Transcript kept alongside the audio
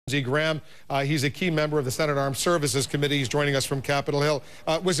Graham. He's a key member of the Senate Armed Services Committee. He's joining us from Capitol Hill.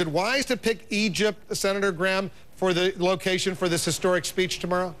 Was it wise to pick Egypt, Senator Graham, for the location for this historic speech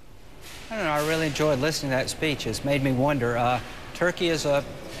tomorrow? I don't know. I really enjoyed listening to that speech. It's made me wonder. Turkey is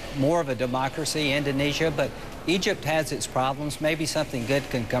more of a democracy, Indonesia, but Egypt has its problems. Maybe something good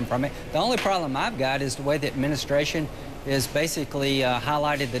can come from it. The only problem I've got is the way the administration is basically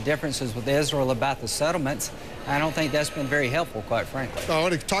highlighted the differences with Israel about the settlements. I don't think that's been very helpful, quite frankly. I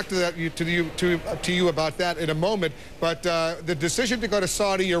want to talk to you about that in a moment, but the decision to go to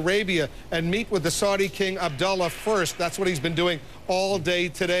Saudi Arabia and meet with the Saudi King Abdullah first, that's what he's been doing all day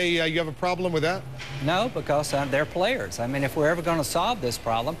today. You have a problem with that? No, because they're players. I mean, if we're ever going to solve this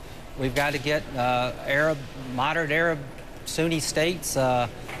problem, we've got to get moderate Arab Sunni states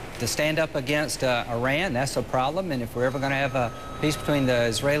to stand up against Iran. That's a problem. And if we're ever going to have a peace between the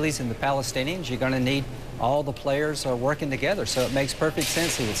Israelis and the Palestinians, you're going to need all the players working together. So it makes perfect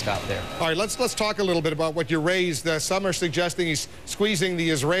sense he would stop there. All right, let's talk a little bit about what you raised. Some are suggesting he's squeezing the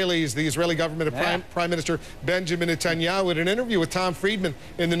Israelis, the Israeli government of Prime Minister Benjamin Netanyahu. In an interview with Tom Friedman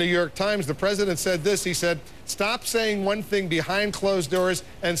in the New York Times, the president said this. He said, "Stop saying one thing behind closed doors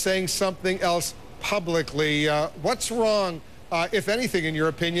and saying something else publicly." What's wrong, if anything, in your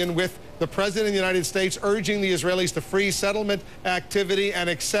opinion, with the President of the United States urging the Israelis to freeze settlement activity and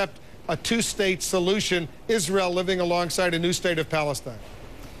accept a two-state solution, Israel living alongside a new state of Palestine?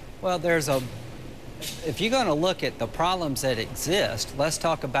 Well, if you're going to look at the problems that exist, let's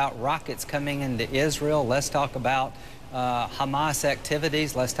talk about rockets coming into Israel. Let's talk about Hamas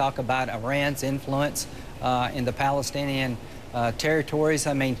activities. Let's talk about Iran's influence in the Palestinian territories.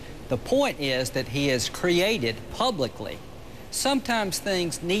 I mean, the point is that he has created publicly. Sometimes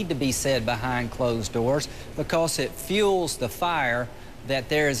things need to be said behind closed doors because it fuels the fire that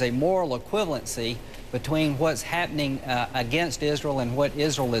there is a moral equivalency between what's happening against Israel and what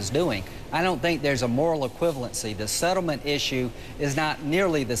Israel is doing. I don't think there's a moral equivalency. The settlement issue is not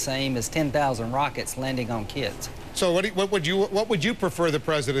nearly the same as 10,000 rockets landing on kids. So what would you prefer the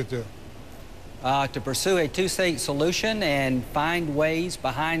president do? To pursue a two-state solution and find ways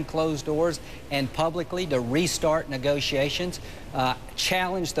behind closed doors and publicly to restart negotiations,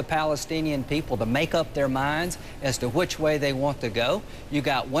 challenge the Palestinian people to make up their minds as to which way they want to go. You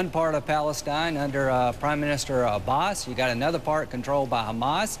got one part of Palestine under Prime Minister Abbas. You got another part controlled by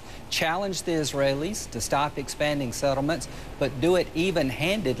Hamas. Challenge the Israelis to stop expanding settlements, but do it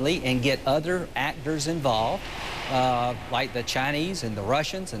even-handedly and get other actors involved, like the Chinese and the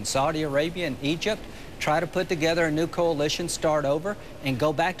Russians and Saudi Arabia and Egypt. Try to put together a new coalition, start over, and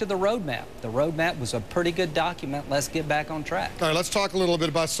go back to the roadmap. The roadmap was a pretty good document. Let's get back on track. All right, let's talk a little bit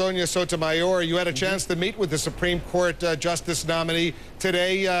about Sonia Sotomayor. You had a chance to meet with the Supreme Court Justice nominee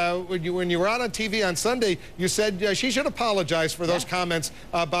today. When you were out on TV on Sunday, you said she should apologize for those comments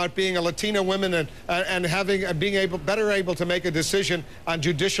about being a Latina woman and being better able to make a decision on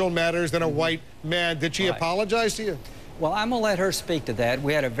judicial matters than a white man. Did she apologize to you? Well, I'm going to let her speak to that.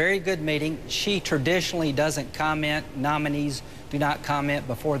 We had a very good meeting. She traditionally doesn't comment. Nominees do not comment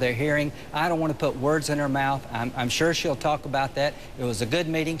before their hearing. I don't want to put words in her mouth. I'm sure she'll talk about that. It was a good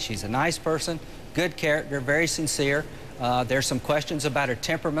meeting. She's a nice person, good character, very sincere. There's some questions about her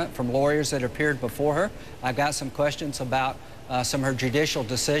temperament from lawyers that appeared before her. I've got some questions about some of her judicial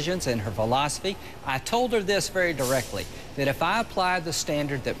decisions and her philosophy. I told her this very directly, that if I applied the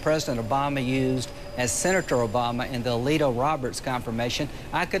standard that President Obama used as Senator Obama in the Alito Roberts confirmation,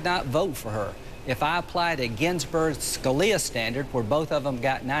 I could not vote for her. If I applied a Ginsburg-Scalia standard, where both of them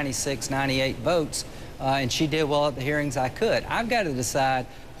got 96, 98 votes, and she did well at the hearings, I could. I've got to decide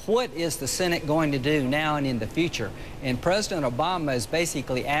what is the Senate going to do now and in the future. And President Obama is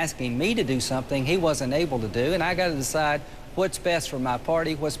basically asking me to do something he wasn't able to do, and I got to decide what's best for my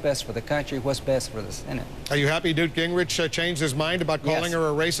party, what's best for the country, what's best for the Senate. Are you happy Newt Gingrich changed his mind about calling her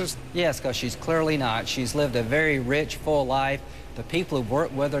a racist? Yes, because she's clearly not. She's lived a very rich, full life. The people who've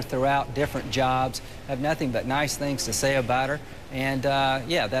worked with her throughout different jobs have nothing but nice things to say about her. And,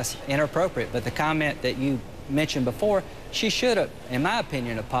 yeah, that's inappropriate. But the comment that you mentioned before, she should have, in my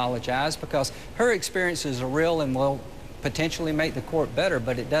opinion, apologized, because her experiences are real and will potentially make the court better,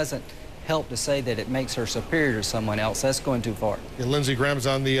 but it doesn't help to say that it makes her superior to someone else. That's going too far. Yeah, Lindsey Graham's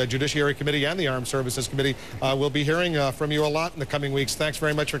on the Judiciary Committee and the Armed Services Committee. We'll be hearing from you a lot in the coming weeks. Thanks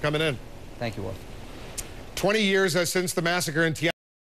very much for coming in. Thank you, Wolf. 20 years since the massacre in Tiananmen